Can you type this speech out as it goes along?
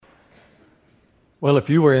Well,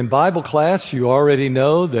 if you were in Bible class, you already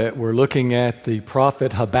know that we're looking at the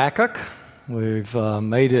prophet Habakkuk. We've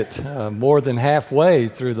made it more than halfway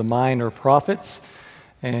through the minor prophets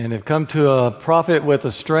and have come to a prophet with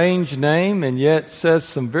a strange name and yet says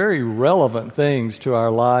some very relevant things to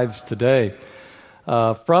our lives today.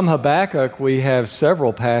 From Habakkuk, we have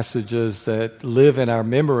several passages that live in our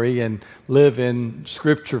memory and live in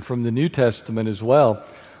Scripture from the New Testament as well.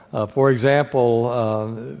 For example,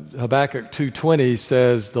 Habakkuk 2:20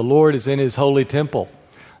 says, "The Lord is in his holy temple.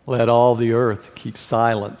 Let all the earth keep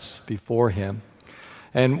silence before him."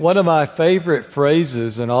 And one of my favorite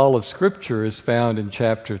phrases in all of Scripture is found in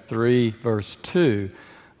chapter 3, verse 2,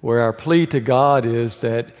 where our plea to God is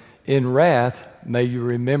that in wrath may you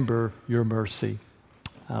remember your mercy.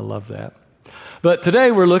 I love that. But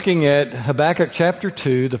today we're looking at Habakkuk chapter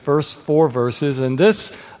 2, the first 4 verses, and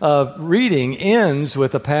this reading ends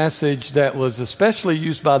with a passage that was especially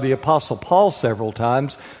used by the Apostle Paul several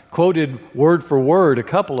times, quoted word for word a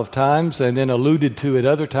couple of times, and then alluded to it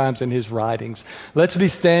other times in his writings. Let's be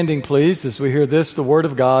standing, please, as we hear this, the word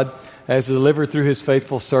of God, as delivered through his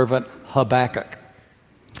faithful servant Habakkuk.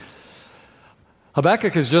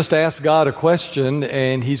 Habakkuk has just asked God a question,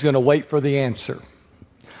 and he's going to wait for the answer.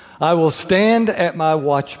 "I will stand at my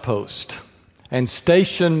watchpost and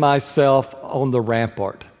station myself on the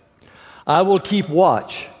rampart. I will keep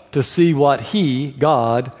watch to see what he,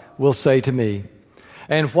 God, will say to me,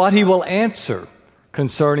 and what he will answer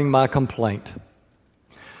concerning my complaint."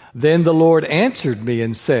 Then the Lord answered me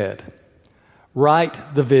and said,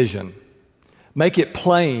 "Write the vision, make it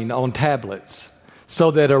plain on tablets,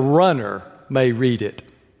 so that a runner may read it.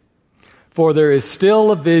 For there is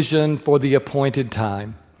still a vision for the appointed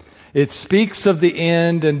time. It speaks of the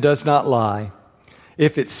end and does not lie.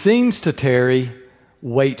 If it seems to tarry,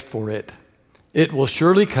 wait for it. It will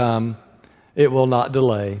surely come. It will not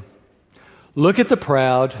delay. Look at the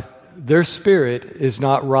proud. Their spirit is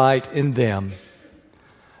not right in them.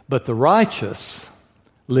 But the righteous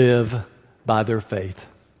live by their faith."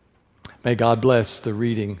 May God bless the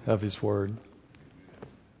reading of his word.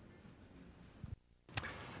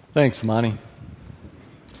 Thanks, Monty.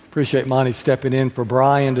 Appreciate Monty stepping in for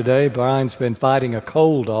Brian today. Brian's been fighting a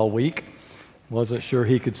cold all week. Wasn't sure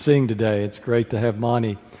he could sing today. It's great to have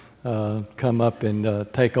Monty come up and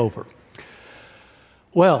take over.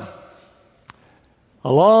 Well,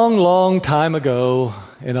 a long, long time ago,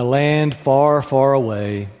 in a land far, far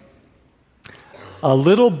away, a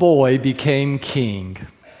little boy became king.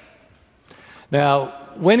 Now,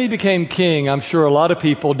 when he became king, I'm sure a lot of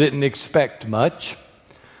people didn't expect much.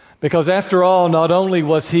 Because after all, not only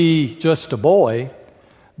was he just a boy,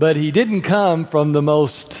 but he didn't come from the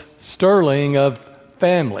most sterling of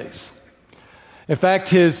families. In fact,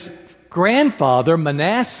 his grandfather,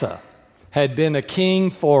 Manasseh, had been a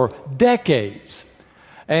king for decades,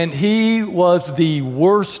 and he was the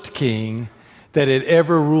worst king that had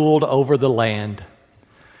ever ruled over the land.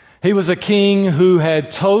 He was a king who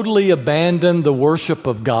had totally abandoned the worship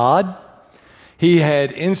of God. He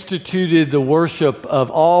had instituted the worship of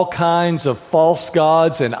all kinds of false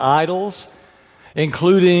gods and idols,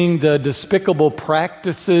 including the despicable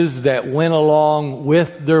practices that went along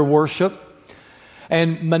with their worship.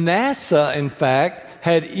 And Manasseh, in fact,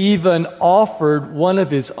 had even offered one of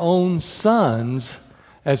his own sons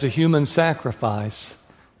as a human sacrifice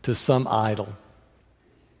to some idol.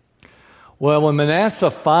 Well, when Manasseh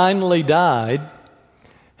finally died,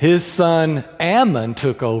 his son Amon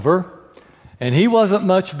took over. And he wasn't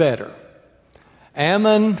much better.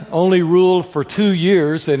 Ammon only ruled for 2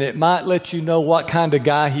 years, and it might let you know what kind of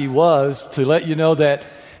guy he was to let you know that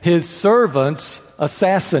his servants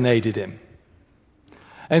assassinated him.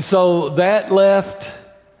 And so that left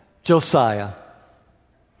Josiah,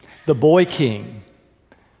 the boy king,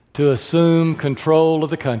 to assume control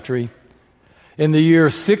of the country in the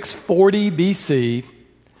year 640 BC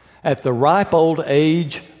at the ripe old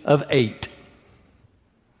age of 8.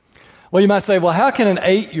 Well, you might say, well, how can an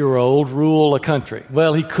 8-year-old rule a country?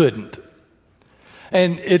 Well, he couldn't.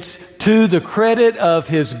 And it's to the credit of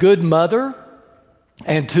his good mother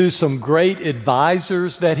and to some great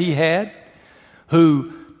advisors that he had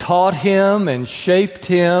who taught him and shaped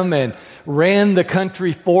him and ran the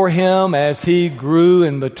country for him as he grew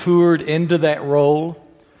and matured into that role,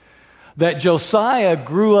 that Josiah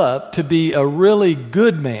grew up to be a really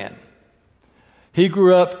good man. He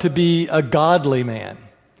grew up to be a godly man.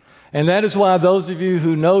 And that is why those of you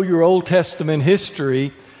who know your Old Testament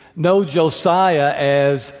history know Josiah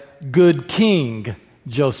as good King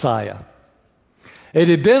Josiah. It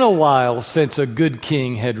had been a while since a good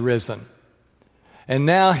king had risen. And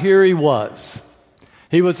now here he was.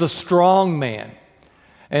 He was a strong man.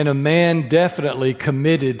 and a man definitely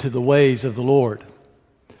committed to the ways of the Lord.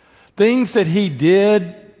 Things that he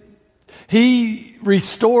did, he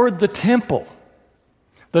restored the temple.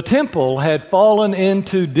 The temple had fallen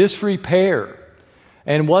into disrepair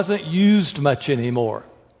and wasn't used much anymore.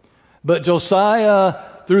 But Josiah,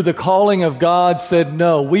 through the calling of God, said,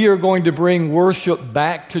 no, we are going to bring worship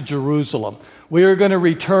back to Jerusalem. We are going to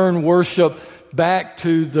return worship back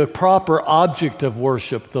to the proper object of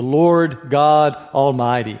worship, the Lord God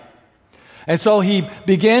Almighty. And so he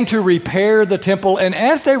began to repair the temple, and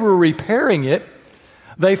as they were repairing it,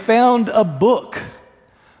 they found a book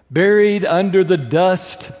buried under the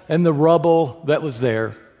dust and the rubble that was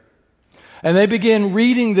there. And they began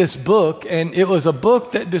reading this book, and it was a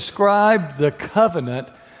book that described the covenant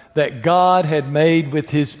that God had made with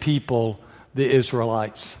his people, the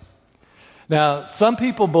Israelites. Now, some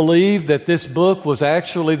people believe that this book was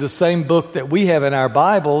actually the same book that we have in our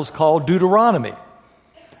Bibles called Deuteronomy.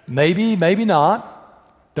 Maybe, maybe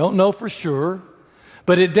not. Don't know for sure.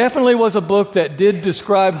 But it definitely was a book that did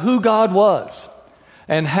describe who God was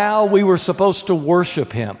and how we were supposed to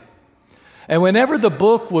worship him. And whenever the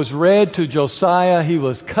book was read to Josiah, he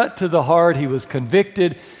was cut to the heart. He was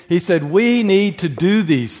convicted. He said, we need to do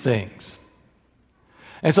these things.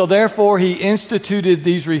 And so therefore, he instituted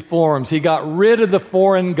these reforms. He got rid of the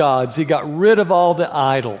foreign gods. He got rid of all the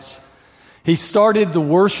idols. He started the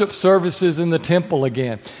worship services in the temple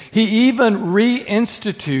again. He even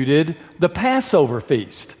reinstituted the Passover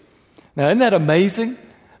feast. Now, isn't that amazing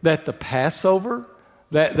that the Passover,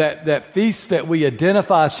 that feast that we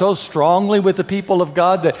identify so strongly with the people of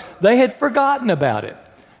God, that they had forgotten about it,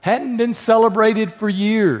 hadn't been celebrated for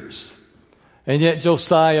years. And yet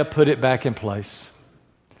Josiah put it back in place.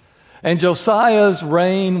 And Josiah's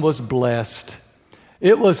reign was blessed.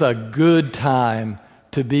 It was a good time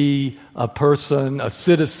to be a person, a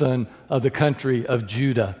citizen of the country of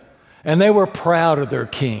Judah. And they were proud of their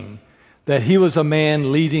king, that he was a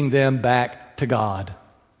man leading them back to God.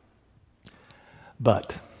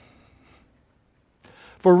 But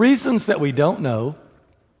for reasons that we don't know,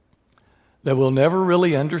 that we'll never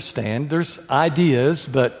really understand, there's ideas,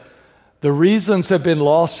 but the reasons have been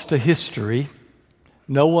lost to history.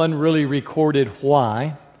 No one really recorded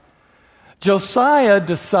why. Josiah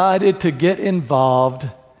decided to get involved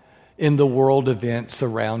in the world events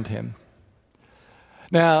around him.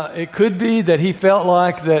 Now, it could be that he felt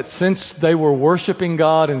like that since they were worshiping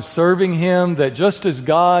God and serving him, that just as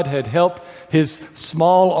God had helped his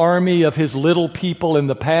small army of his little people in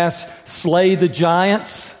the past slay the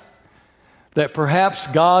giants, that perhaps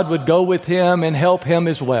God would go with him and help him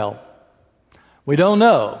as well. We don't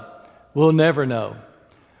know. We'll never know.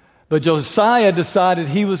 But Josiah decided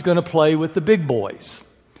he was going to play with the big boys.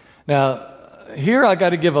 Now, here I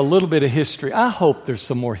got to give a little bit of history. I hope there's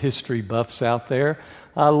some more history buffs out there.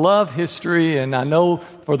 I love history, and I know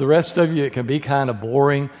for the rest of you it can be kind of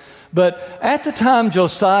boring. But at the time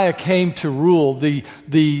Josiah came to rule,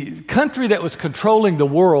 the country that was controlling the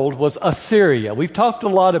world was Assyria. We've talked a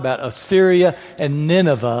lot about Assyria and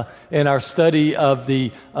Nineveh in our study of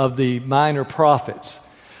the minor prophets.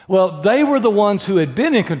 Well, they were the ones who had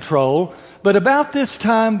been in control, but about this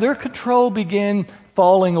time, their control began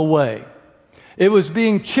falling away. It was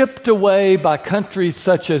being chipped away by countries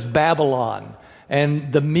such as Babylon,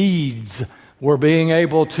 and the Medes were being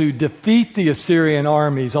able to defeat the Assyrian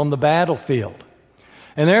armies on the battlefield.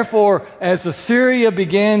 And therefore, as Assyria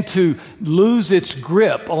began to lose its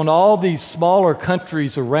grip on all these smaller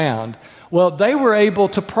countries around, well, they were able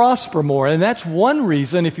to prosper more. And that's one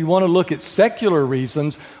reason, if you want to look at secular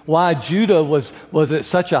reasons, why Judah was at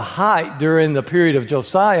such a height during the period of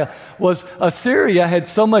Josiah, was Assyria had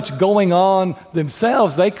so much going on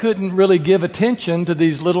themselves, they couldn't really give attention to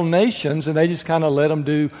these little nations, and they just kind of let them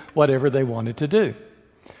do whatever they wanted to do.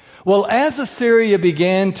 Well, as Assyria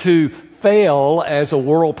began to fail as a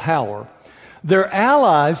world power, their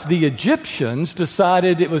allies, the Egyptians,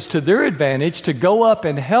 decided it was to their advantage to go up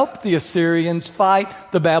and help the Assyrians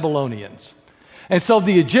fight the Babylonians. And so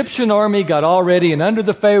the Egyptian army got all ready, and under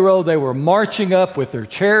the Pharaoh, they were marching up with their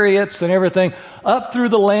chariots and everything up through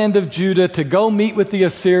the land of Judah to go meet with the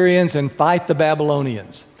Assyrians and fight the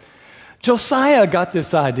Babylonians. Josiah got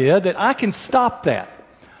this idea that I can stop that.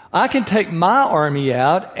 I can take my army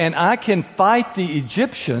out and I can fight the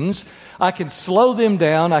Egyptians. I can slow them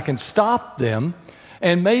down, I can stop them,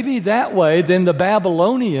 and maybe that way then the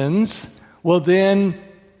Babylonians will then,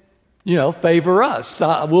 favor us.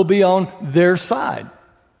 We'll be on their side.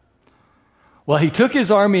 Well, he took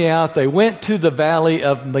his army out. They went to the valley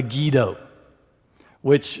of Megiddo,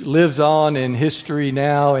 which lives on in history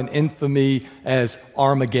now in infamy as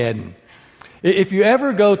Armageddon. If you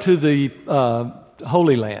ever go to the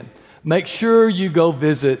Holy Land, make sure you go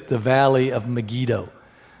visit the Valley of Megiddo.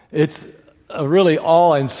 It's a really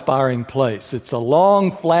awe-inspiring place. It's a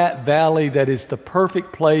long, flat valley that is the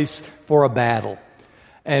perfect place for a battle.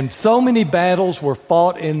 And so many battles were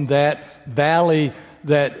fought in that valley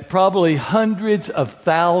that probably hundreds of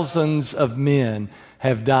thousands of men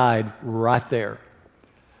have died right there.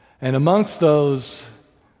 And amongst those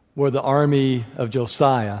were the army of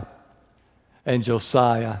Josiah and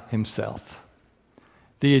Josiah himself.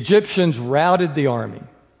 The Egyptians routed the army.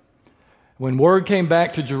 When word came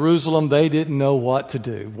back to Jerusalem, they didn't know what to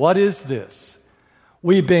do. What is this?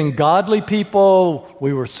 We've been godly people.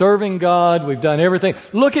 We were serving God. We've done everything.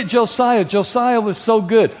 Look at Josiah. Josiah was so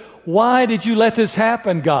good. Why did you let this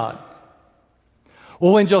happen, God?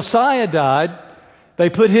 Well, when Josiah died, they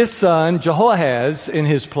put his son, Jehoahaz, in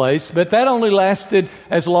his place, but that only lasted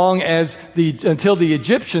as long as until the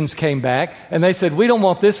Egyptians came back, and they said, we don't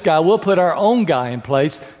want this guy. We'll put our own guy in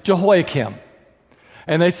place, Jehoiakim.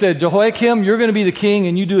 And they said, Jehoiakim, you're going to be the king,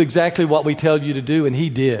 and you do exactly what we tell you to do, and he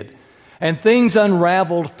did. And things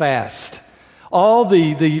unraveled fast. All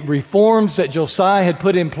the reforms that Josiah had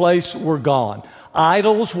put in place were gone.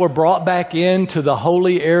 Idols were brought back into the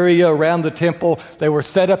holy area around the temple. They were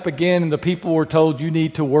set up again, and the people were told, you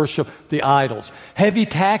need to worship the idols. Heavy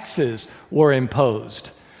taxes were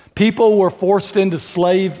imposed. People were forced into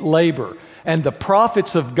slave labor, and the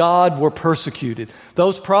prophets of God were persecuted.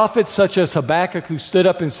 Those prophets, such as Habakkuk, who stood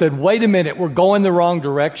up and said, wait a minute, we're going the wrong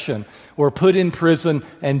direction, were put in prison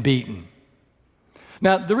and beaten.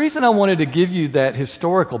 Now, the reason I wanted to give you that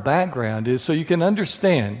historical background is so you can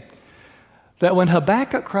understand that when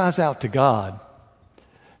Habakkuk cries out to God,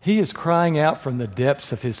 he is crying out from the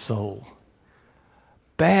depths of his soul.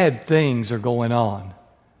 Bad things are going on,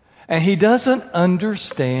 and he doesn't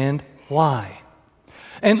understand why.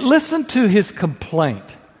 And listen to his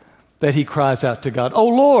complaint that he cries out to God. Oh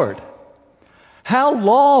Lord, how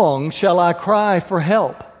long shall I cry for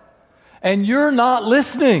help? And you're not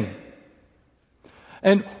listening.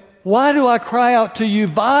 And why do I cry out to you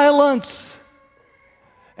violence?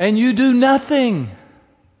 And you do nothing.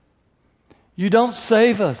 You don't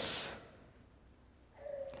save us.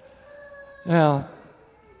 Now,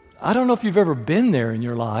 I don't know if you've ever been there in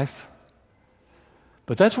your life,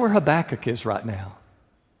 but that's where Habakkuk is right now.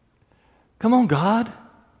 Come on, God.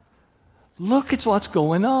 Look at what's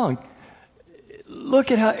going on. Look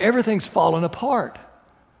at how everything's falling apart.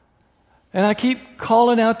 And I keep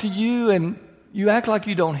calling out to you, and you act like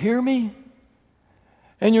you don't hear me,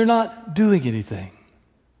 and you're not doing anything.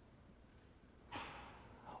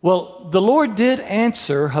 Well, the Lord did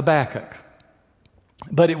answer Habakkuk,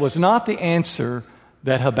 but it was not the answer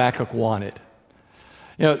that Habakkuk wanted.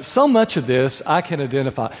 You know, so much of this I can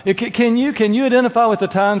identify. Can you identify with the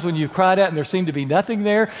times when you cried out and there seemed to be nothing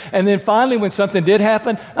there, and then finally when something did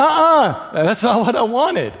happen, that's not what I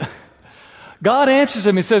wanted. God answers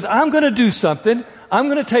him and says, I'm going to do something. I'm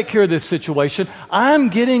going to take care of this situation. I'm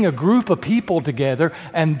getting a group of people together,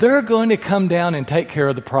 and they're going to come down and take care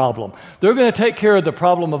of the problem. They're going to take care of the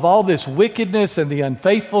problem of all this wickedness and the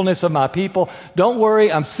unfaithfulness of my people. Don't worry,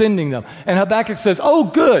 I'm sending them. And Habakkuk says, oh,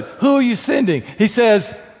 good. Who are you sending? He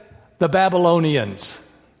says, the Babylonians.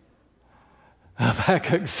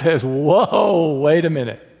 Habakkuk says, whoa, wait a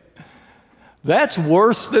minute. That's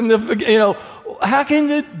worse than how can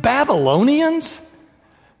the Babylonians?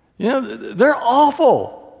 They're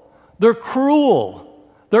awful. They're cruel.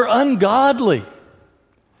 They're ungodly.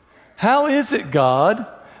 How is it, God,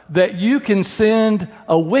 that you can send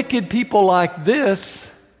a wicked people like this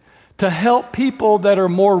to help people that are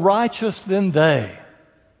more righteous than they?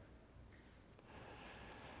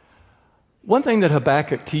 One thing that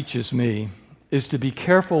Habakkuk teaches me is to be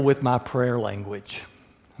careful with my prayer language,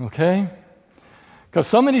 okay? Because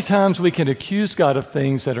so many times we can accuse God of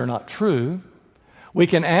things that are not true. We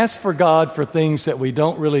can ask for God for things that we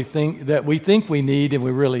don't really think, that we think we need and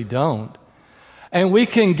we really don't. And we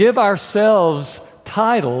can give ourselves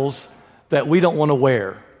titles that we don't want to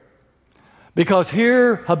wear. Because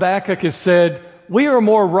here Habakkuk has said, we are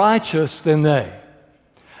more righteous than they.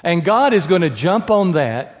 And God is going to jump on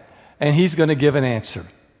that, and he's going to give an answer.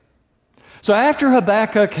 So after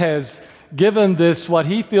Habakkuk has given this, what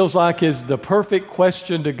he feels like is the perfect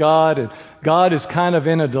question to God, and God is kind of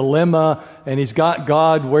in a dilemma, and he's got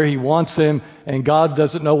God where he wants him, and God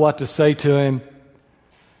doesn't know what to say to him,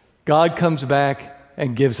 God comes back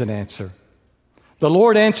and gives an answer. The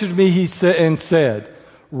Lord answered me, and said,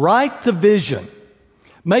 write the vision,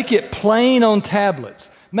 make it plain on tablets,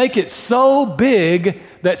 make it so big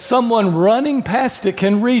that someone running past it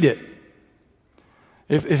can read it.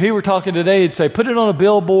 If he were talking today, he'd say, put it on a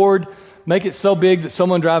billboard, make it so big that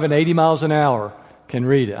someone driving 80 miles an hour can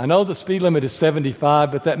read it. I know the speed limit is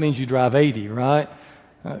 75, but that means you drive 80, right?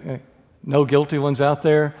 No guilty ones out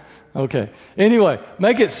there? Okay. Anyway,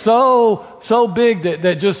 make it so big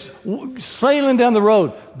that just sailing down the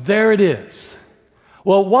road, there it is.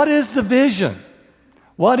 Well, what is the vision?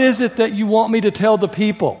 What is it that you want me to tell the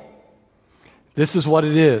people? This is what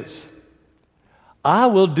it is. I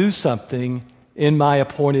will do something in my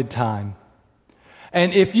appointed time.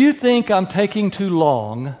 And if you think I'm taking too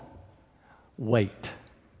long, wait.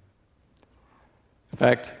 In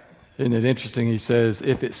fact, isn't it interesting? He says,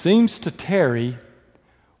 if it seems to tarry,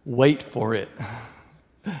 wait for it.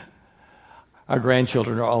 Our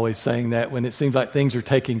grandchildren are always saying that when it seems like things are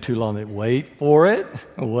taking too long. They wait for it,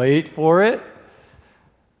 wait for it.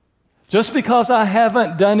 Just because I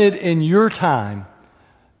haven't done it in your time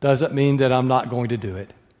doesn't mean that I'm not going to do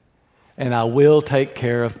it. And I will take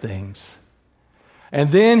care of things.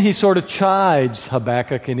 And then he sort of chides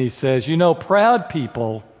Habakkuk and he says, proud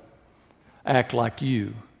people act like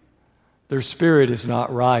you. Their spirit is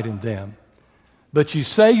not right in them. But you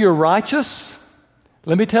say you're righteous?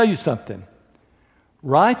 Let me tell you something.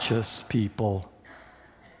 Righteous people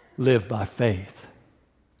live by faith.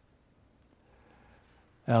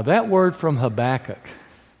 Now that word from Habakkuk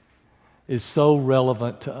is so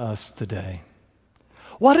relevant to us today.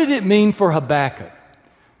 What did it mean for Habakkuk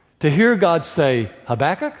to hear God say,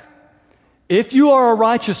 Habakkuk, if you are a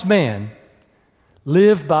righteous man,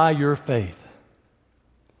 live by your faith?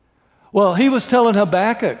 Well, he was telling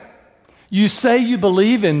Habakkuk, you say you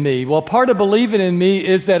believe in me. Well, part of believing in me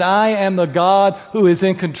is that I am the God who is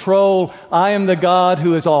in control. I am the God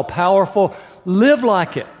who is all-powerful. Live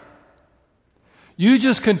like it. You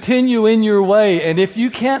just continue in your way, and if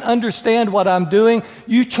you can't understand what I'm doing,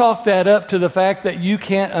 you chalk that up to the fact that you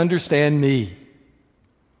can't understand me.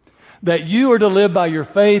 That you are to live by your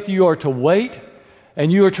faith, you are to wait,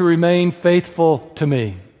 and you are to remain faithful to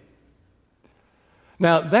me.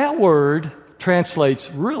 Now, that word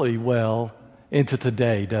translates really well into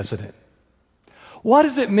today, doesn't it? What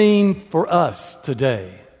does it mean for us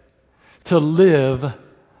today to live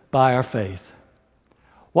by our faith?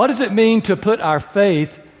 What does it mean to put our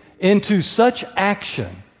faith into such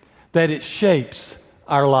action that it shapes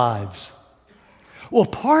our lives? Well,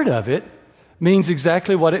 part of it means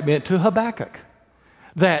exactly what it meant to Habakkuk,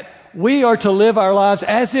 that we are to live our lives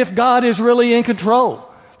as if God is really in control,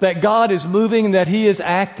 that God is moving and that He is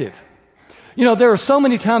active. There are so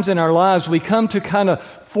many times in our lives we come to kind of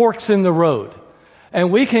forks in the road,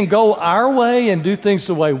 and we can go our way and do things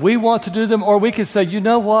the way we want to do them, or we can say, you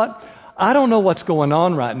know what? I don't know what's going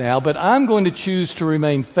on right now, but I'm going to choose to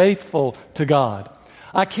remain faithful to God.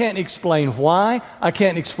 I can't explain why. I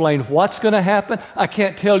can't explain what's going to happen. I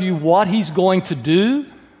can't tell you what He's going to do,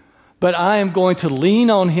 but I am going to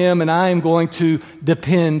lean on Him and I am going to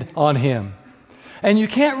depend on Him. And you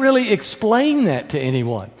can't really explain that to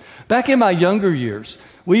anyone. Back in my younger years,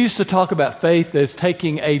 we used to talk about faith as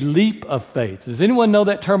taking a leap of faith. Does anyone know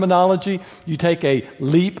that terminology? You take a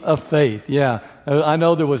leap of faith. Yeah, I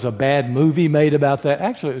know there was a bad movie made about that.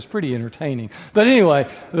 Actually, it was pretty entertaining. But anyway,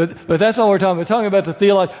 but that's all we're talking about. We're talking about the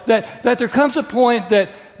theology, that there comes a point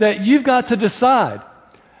that you've got to decide.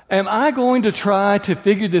 Am I going to try to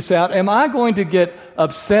figure this out? Am I going to get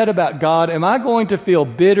upset about God? Am I going to feel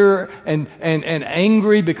bitter and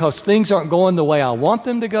angry because things aren't going the way I want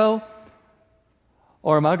them to go?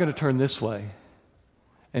 Or am I going to turn this way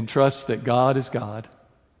and trust that God is God,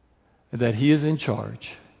 and that He is in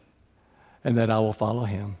charge, and that I will follow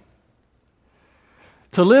Him?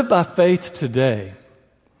 To live by faith today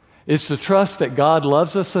is to trust that God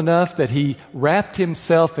loves us enough that He wrapped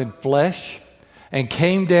Himself in flesh and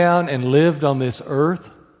came down and lived on this earth,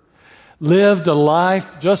 lived a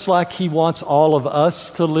life just like He wants all of us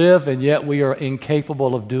to live, and yet we are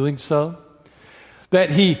incapable of doing so. That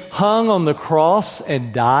He hung on the cross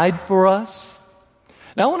and died for us.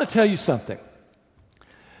 Now, I want to tell you something.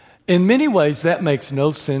 In many ways, that makes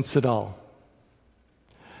no sense at all.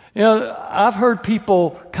 I've heard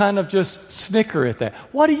people kind of just snicker at that.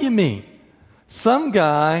 What do you mean? Some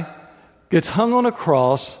guy gets hung on a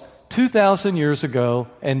cross 2,000 years ago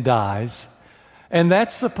and dies, and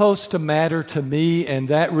that's supposed to matter to me, and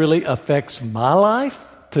that really affects my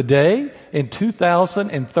life today in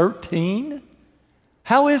 2013?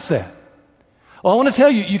 How is that? Well, I want to tell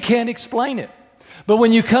you, you can't explain it. But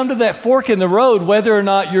when you come to that fork in the road, whether or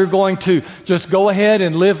not you're going to just go ahead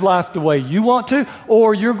and live life the way you want to,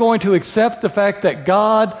 or you're going to accept the fact that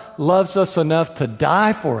God loves us enough to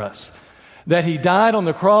die for us, that He died on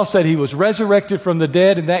the cross, that He was resurrected from the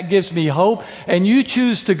dead, and that gives me hope, and you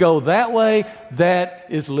choose to go that way, that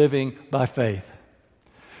is living by faith.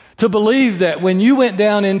 To believe that when you went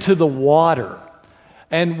down into the water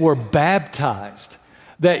and were baptized,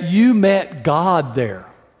 that you met God there.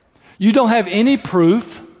 You don't have any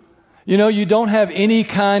proof. You don't have any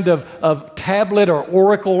kind of tablet or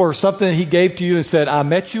oracle or something that he gave to you and said, I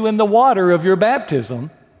met you in the water of your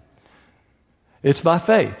baptism. It's by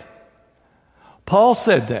faith. Paul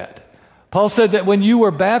said that. Paul said that when you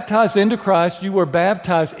were baptized into Christ, you were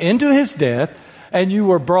baptized into his death, and you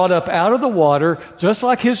were brought up out of the water, just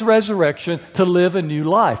like his resurrection, to live a new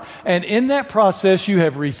life. And in that process, you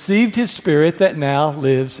have received his Spirit that now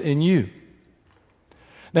lives in you.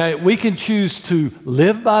 Now, we can choose to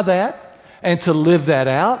live by that and to live that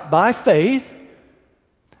out by faith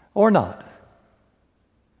or not.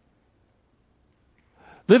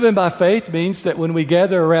 Living by faith means that when we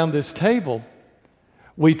gather around this table,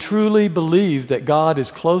 we truly believe that God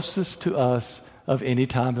is closest to us of any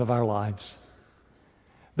time of our lives.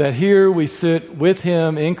 That here we sit with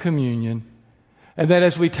him in communion, and that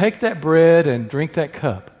as we take that bread and drink that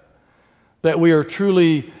cup, that we are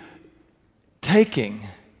truly taking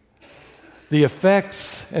the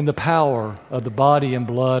effects and the power of the body and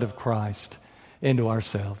blood of Christ into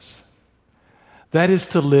ourselves. That is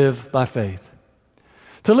to live by faith.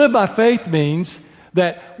 To live by faith means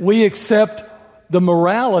that we accept the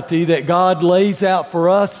morality that God lays out for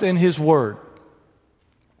us in his word.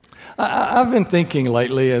 I've been thinking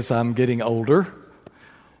lately as I'm getting older,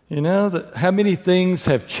 that how many things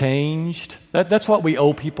have changed. That's what we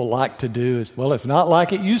old people like to do is, well, it's not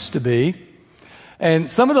like it used to be.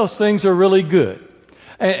 And some of those things are really good.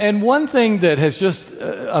 And one thing that has just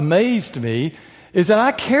amazed me is that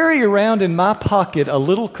I carry around in my pocket a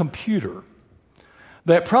little computer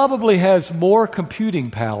that probably has more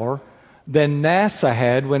computing power than NASA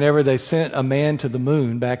had whenever they sent a man to the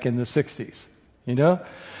moon back in the 60s,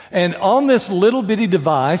 And on this little bitty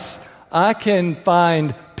device, I can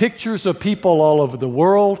find pictures of people all over the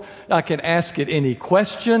world. I can ask it any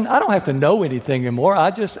question. I don't have to know anything anymore.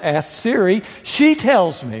 I just ask Siri. She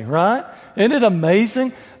tells me, right? Isn't it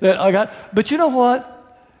amazing that I got? But you know what?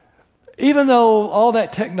 Even though all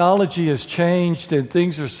that technology has changed and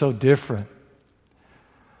things are so different,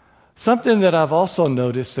 something that I've also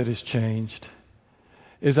noticed that has changed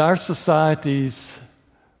is our society's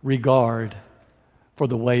regard for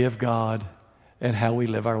the way of God and how we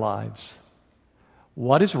live our lives.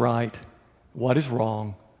 What is right? What is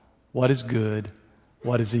wrong? What is good?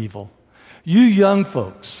 What is evil? You young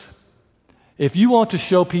folks, if you want to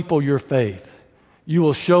show people your faith, you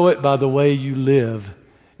will show it by the way you live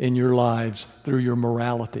in your lives through your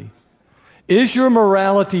morality. Is your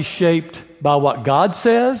morality shaped by what God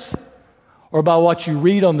says, or by what you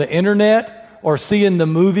read on the internet, or see in the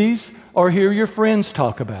movies, or hear your friends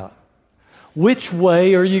talk about? Which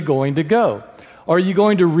way are you going to go? Are you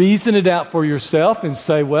going to reason it out for yourself and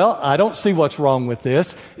say, well, I don't see what's wrong with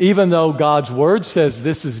this, even though God's Word says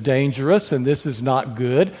this is dangerous and this is not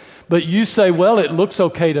good? But you say, well, it looks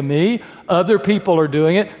okay to me. Other people are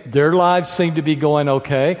doing it. Their lives seem to be going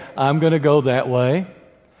okay. I'm going to go that way.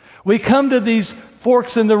 We come to these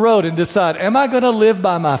forks in the road and decide, am I going to live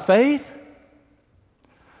by my faith?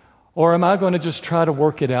 Or am I going to just try to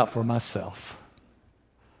work it out for myself?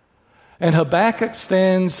 And Habakkuk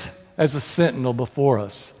stands as a sentinel before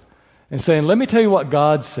us and saying, let me tell you what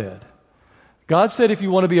God said. God said if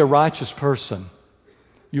you want to be a righteous person,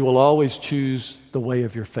 you will always choose the way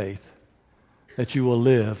of your faith, that you will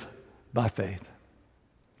live by faith.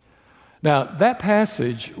 Now, that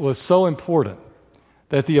passage was so important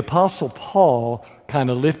that the Apostle Paul kind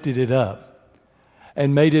of lifted it up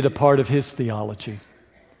and made it a part of his theology.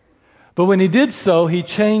 But when he did so, he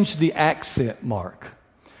changed the accent mark.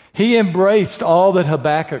 He embraced all that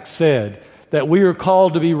Habakkuk said, that we are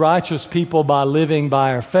called to be righteous people by living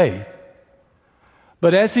by our faith.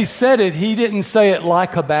 But as he said it, he didn't say it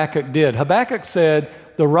like Habakkuk did. Habakkuk said,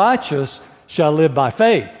 the righteous shall live by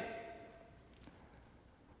faith.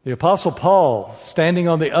 The Apostle Paul, standing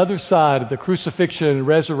on the other side of the crucifixion and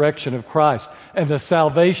resurrection of Christ and the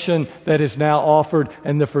salvation that is now offered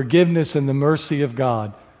and the forgiveness and the mercy of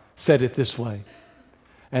God, said it this way,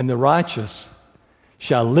 and the righteous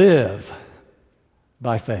shall live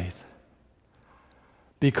by faith.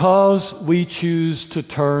 Because we choose to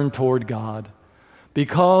turn toward God,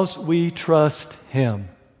 because we trust Him,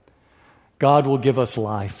 God will give us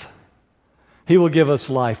life. He will give us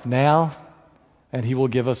life now, and He will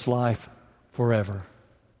give us life forever.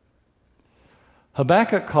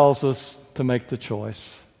 Habakkuk calls us to make the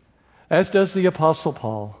choice, as does the Apostle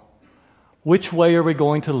Paul. Which way are we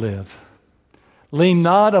going to live? Lean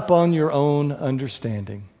not upon your own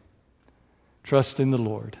understanding. Trust in the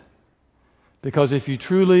Lord. Because if you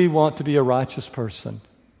truly want to be a righteous person,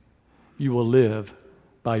 you will live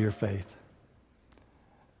by your faith.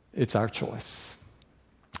 It's our choice.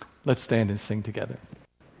 Let's stand and sing together.